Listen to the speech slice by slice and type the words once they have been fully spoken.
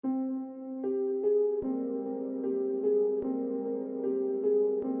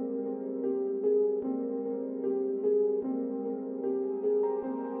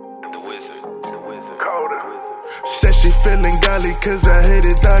Golly, cause I hit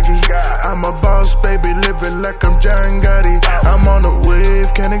it, doggy. I'm a boss, baby, living like I'm John Gotti. I'm on a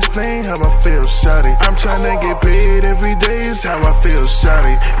wave, can't explain how I feel, shawty. I'm tryna get paid every day, is how I feel,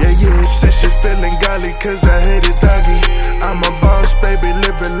 shawty. Yeah, yeah, said she feeling golly, cause I hit it, doggy. I'm a boss, baby,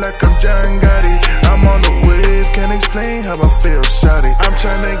 living like I'm John Gotti. I'm on a wave, can't explain how I feel, shawty. I'm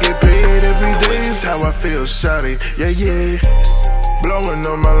tryna get paid every day, is how I feel, shawty. Yeah, yeah. Blowing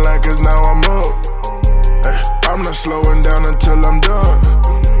on my line, cause now I'm up. Ay, I'm not slowing down until I'm done.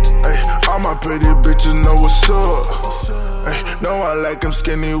 Ay, all my pretty bitches know what's up. Ay, know I like him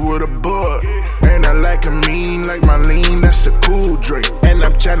skinny with a butt. And I like him mean like my lean, that's a cool Drake. And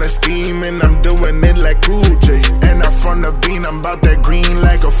I'm tryna scheme and I'm doing it like Cool J. And I'm from the bean, I'm about that green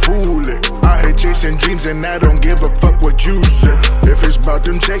like a fool. I hate chasing dreams and I don't give a fuck what you say. If it's about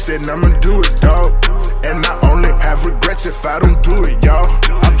them checks, then I'ma do it, dawg. And I only have regrets if I don't do it, y'all.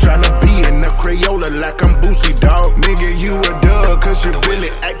 I'm tryna be in the Crayola like I'm Boosie, dawg. Nigga, you a dog, cause you really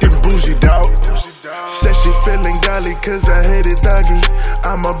acting bougie, dawg. Said she feeling golly, cause I hit it, doggy.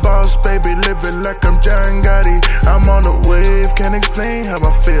 I'm a boss, baby, living like I'm John Gotti. I'm on a wave, can't explain how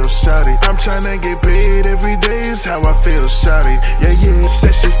I feel, shawty. I'm tryna get paid every day, is how I feel, shawty. Yeah, yeah,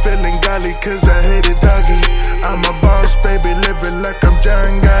 said she feeling golly, cause I hit it, doggy. I'm a boss, baby, living like I'm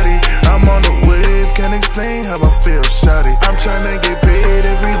John Gotti. I'm on a wave, can't explain how I feel, shawty. I'm tryna get paid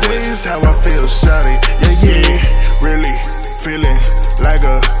every day, is how I feel, shawty. Yeah, yeah, really feeling like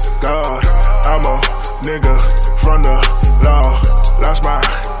a god. I'm a nigga from the law. Lost my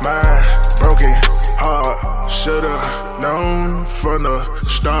mind, broken heart. Should've known from the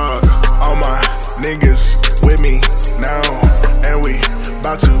start. All my niggas with me now, and we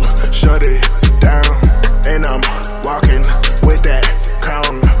bout to shut it down. And I'm walking with that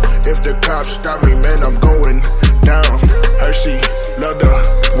crown. If the cops stop me, man, I'm going down. Hershey, love the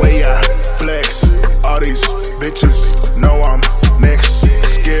way I flex. All these bitches know I'm next.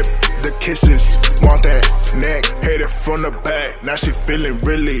 Skip the kisses, want that neck, hit it from the back, now she feeling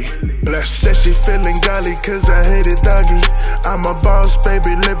really blessed. Said she feeling golly, cause I hit it, doggy. I'm a boss,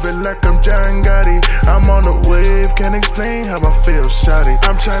 baby, living like I'm John Gotti. I'm on a wave, can't explain how I feel, shawty.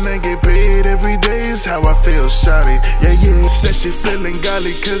 I'm tryna get paid every day, is how I feel, shawty. Yeah, yeah, said she feeling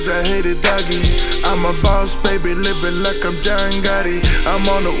golly, cause I hit it, doggy. I'm a boss, baby, living like I'm John Gotti. I'm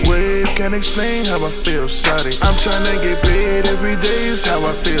on a wave, can't explain how I feel, shawty. I'm tryna get paid every day, is how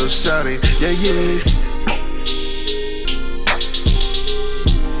I feel, shawty. Yeah, yeah.